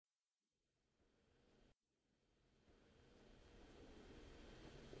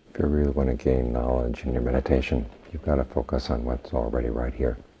you really want to gain knowledge in your meditation, you've got to focus on what's already right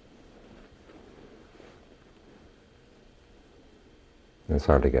here. And it's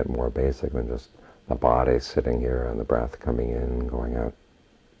hard to get more basic than just the body sitting here and the breath coming in and going out.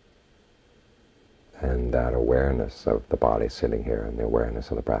 And that awareness of the body sitting here and the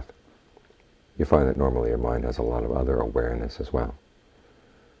awareness of the breath. You find that normally your mind has a lot of other awareness as well.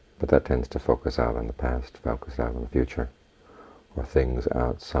 But that tends to focus out on the past, focus out on the future, or things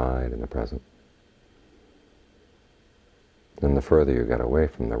outside in the present. And the further you get away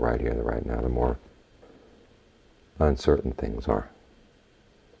from the right here, the right now, the more uncertain things are.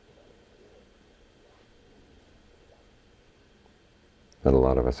 And a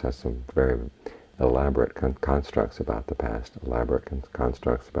lot of us have some very elaborate constructs about the past, elaborate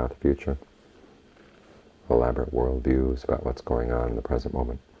constructs about the future, elaborate worldviews about what's going on in the present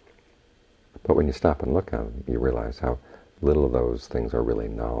moment. But when you stop and look at them, you realize how little of those things are really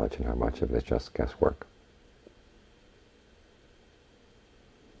knowledge and how much of it is just guesswork.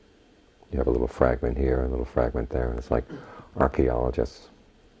 You have a little fragment here, a little fragment there, and it's like archaeologists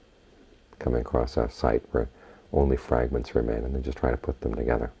coming across a site where only fragments remain, and they just try to put them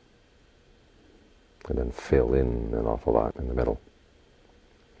together and then fill in an awful lot in the middle.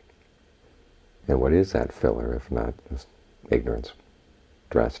 And what is that filler if not just ignorance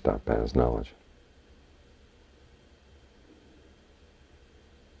dressed up as knowledge?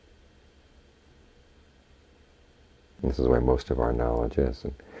 This is where most of our knowledge is.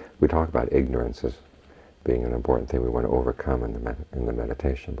 And we talk about ignorance as being an important thing we want to overcome in the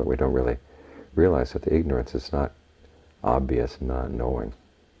meditation, but we don't really realize that the ignorance is not obvious not knowing.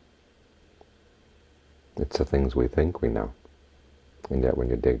 It's the things we think we know. And yet when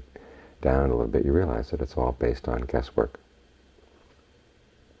you dig down a little bit, you realize that it's all based on guesswork.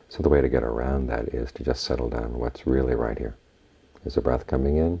 So the way to get around that is to just settle down on what's really right here. Is the breath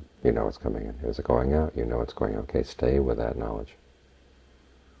coming in? You know it's coming in. Is it going out? You know it's going out. Okay, stay with that knowledge.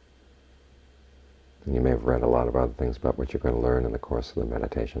 And you may have read a lot of other things about what you're going to learn in the course of the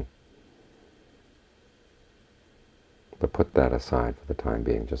meditation. But put that aside for the time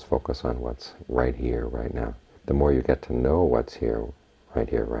being. Just focus on what's right here, right now. The more you get to know what's here,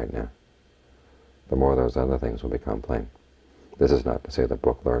 right now, the more those other things will become plain. This is not to say that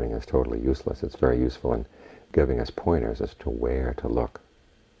book learning is totally useless. It's very useful in giving us pointers as to where to look,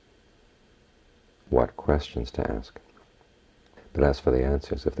 what questions to ask. But as for the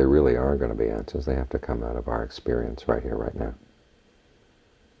answers, if there really are going to be answers, they have to come out of our experience right here, right now.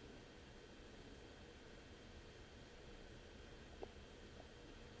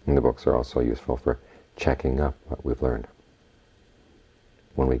 And the books are also useful for checking up what we've learned.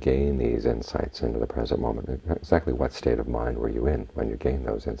 When we gain these insights into the present moment, exactly what state of mind were you in when you gained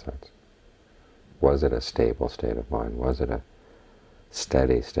those insights? Was it a stable state of mind? Was it a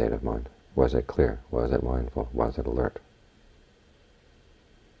steady state of mind? Was it clear? Was it mindful? Was it alert?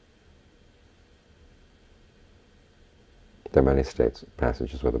 There are many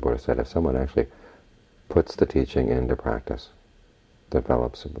passages where the Buddha said if someone actually puts the teaching into practice,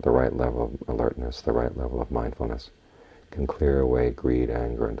 develops the right level of alertness, the right level of mindfulness, can clear away greed,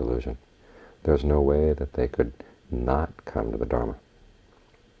 anger, and delusion, there's no way that they could not come to the Dharma.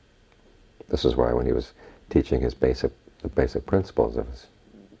 This is why when he was teaching the basic principles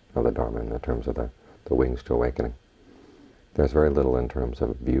of the Dharma in terms of the wings to awakening, there's very little in terms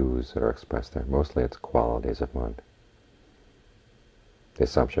of views that are expressed there. Mostly it's qualities of mind. The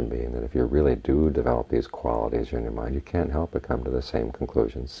assumption being that if you really do develop these qualities in your mind, you can't help but come to the same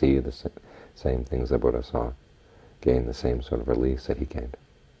conclusion, see the same things the Buddha saw, gain the same sort of release that he gained.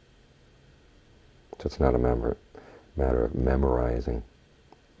 So it's not a matter of memorizing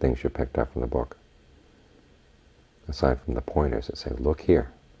things you picked up from the book. Aside from the pointers that say, look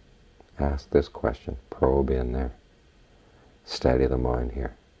here, ask this question, probe in there, steady the mind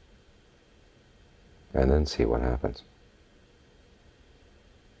here, and then see what happens.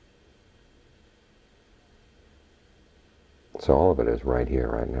 So all of it is right here,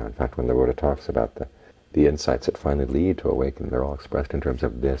 right now. In fact, when the Buddha talks about the insights that finally lead to awakening, they're all expressed in terms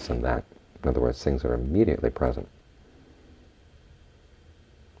of this and that. In other words, things that are immediately present.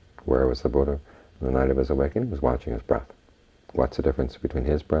 Where was the Buddha on the night of his awakening? He was watching his breath. What's the difference between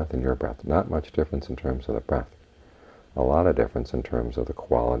his breath and your breath? Not much difference in terms of the breath. A lot of difference in terms of the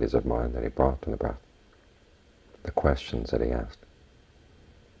qualities of mind that he brought to the breath. The questions that he asked.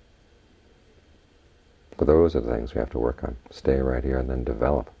 But those are the things we have to work on. Stay right here and then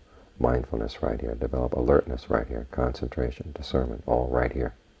develop mindfulness right here. Develop alertness right here. Concentration, discernment, all right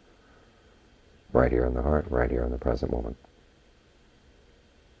here. Right here in the heart, right here in the present moment.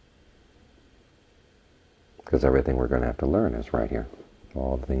 Because everything we're going to have to learn is right here.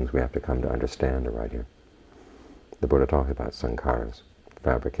 All the things we have to come to understand are right here. The Buddha talks about sankharas,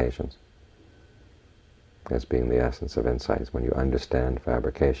 fabrications, as being the essence of insights. When you understand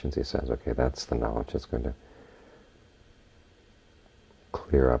fabrications, he says, okay, that's the knowledge that's going to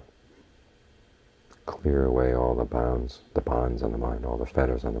clear away all the bonds on the mind, all the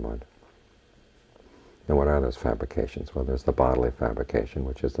fetters on the mind. And what are those fabrications? Well, there's the bodily fabrication,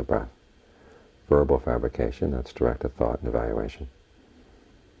 which is the breath. Verbal fabrication, that's directed thought and evaluation.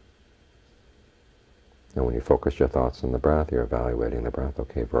 And when you focus your thoughts on the breath, you're evaluating the breath.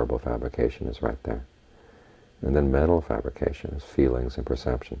 Okay, verbal fabrication is right there. And then mental fabrication is feelings and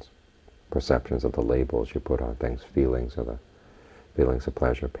perceptions. Perceptions of the labels you put on things. Feelings are the feelings of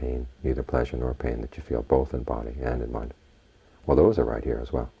pleasure, pain, neither pleasure nor pain that you feel both in body and in mind. Well, those are right here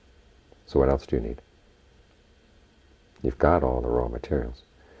as well. So what else do you need? You've got all the raw materials.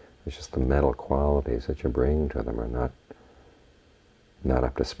 It's just the mental qualities that you bring to them are not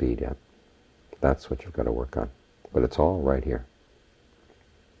up to speed yet. That's what you've got to work on. But it's all right here.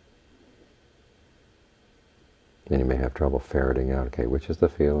 And you may have trouble ferreting out, okay, which is the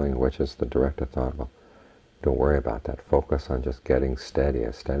feeling, which is the directed thought. Well, don't worry about that. Focus on just getting steady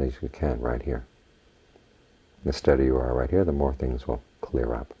as you can right here. The steadier you are right here, the more things will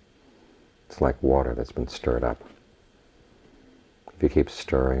clear up. It's like water that's been stirred up. If you keep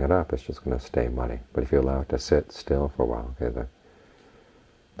stirring it up, it's just going to stay muddy. But if you allow it to sit still for a while, okay,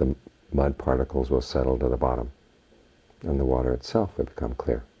 the mud particles will settle to the bottom, and the water itself will become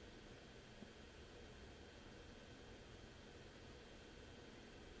clear.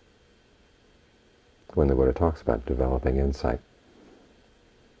 When the Buddha talks about developing insight,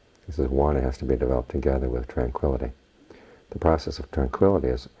 he says, one, it has to be developed together with tranquility. The process of tranquility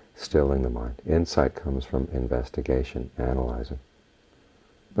is stilling the mind. Insight comes from investigation, analyzing.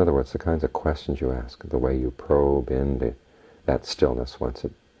 In other words, the kinds of questions you ask, the way you probe into that stillness once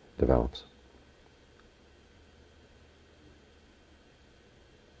it develops.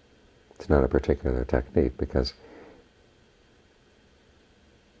 It's not a particular technique because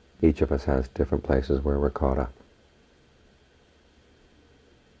each of us has different places where we're caught up.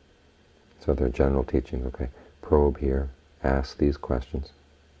 So there are general teachings, okay, probe here, ask these questions.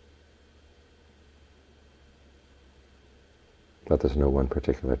 But there's no one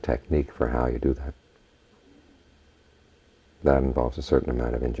particular technique for how you do that. That involves a certain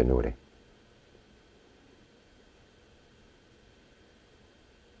amount of ingenuity.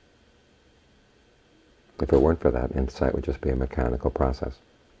 If it weren't for that, insight would just be a mechanical process.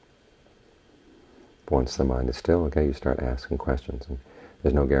 Once the mind is still, okay, you start asking questions. And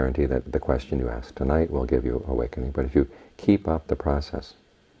there's no guarantee that the question you ask tonight will give you awakening. But if you keep up the process,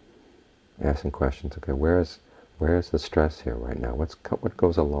 asking questions, okay, where is the stress here right now? What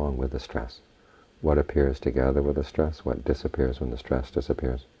goes along with the stress? What appears together with the stress? What disappears when the stress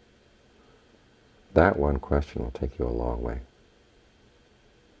disappears? That one question will take you a long way.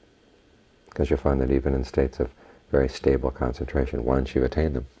 Because you'll find that even in states of very stable concentration, once you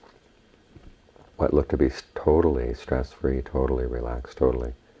attain them, what looked to be totally stress-free, totally relaxed,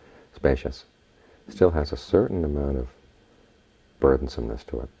 totally spacious, still has a certain amount of burdensomeness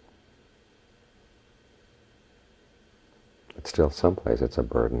to it. But still, someplace it's a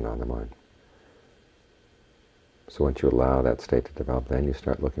burden on the mind. So once you allow that state to develop, then you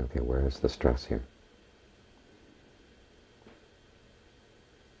start looking, okay, where is the stress here?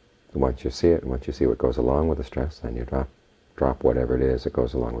 And once you see it, and once you see what goes along with the stress, then you drop whatever it is that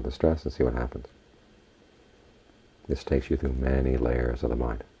goes along with the stress and see what happens. This takes you through many layers of the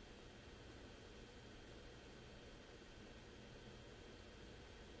mind.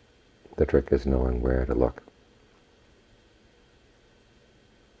 The trick is knowing where to look.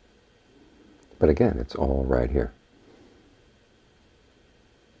 But again, it's all right here.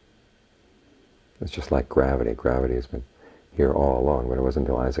 It's just like gravity. Gravity has been here all along, but it wasn't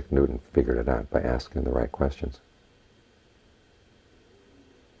until Isaac Newton figured it out by asking the right questions.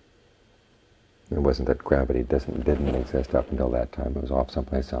 It wasn't that gravity didn't exist up until that time. It was off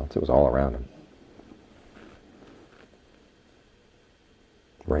someplace else. It was all around him.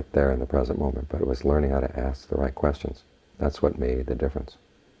 Right there in the present moment. But it was learning how to ask the right questions. That's what made the difference.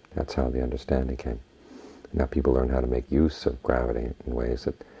 That's how the understanding came. Now people learn how to make use of gravity in ways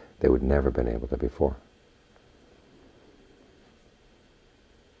that they would never been able to before.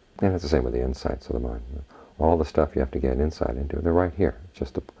 And it's the same with the insights of the mind. All the stuff you have to get insight into, they're right here. It's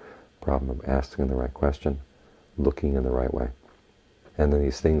just a problem of asking the right question, looking in the right way. And then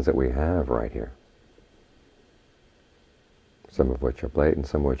these things that we have right here, some of which are blatant,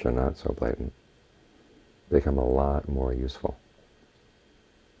 some of which are not so blatant, become a lot more useful.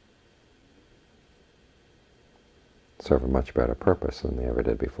 serve a much better purpose than they ever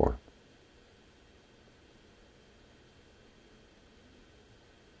did before.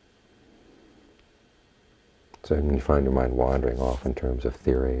 So when you find your mind wandering off in terms of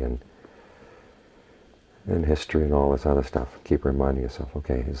theory and history and all this other stuff, keep reminding yourself,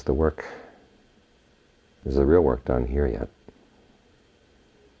 okay, is the real work done here yet?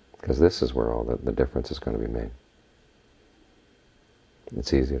 Because this is where all the difference is going to be made.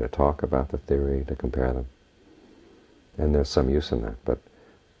 It's easy to talk about the theory, to compare them, and there's some use in that, but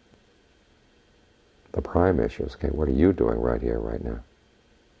the prime issue is, okay, what are you doing right here, right now?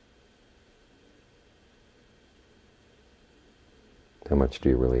 How much do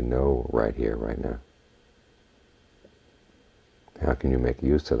you really know right here, right now? How can you make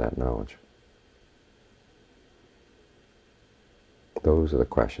use of that knowledge? Those are the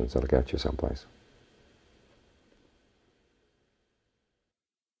questions that'll get you someplace.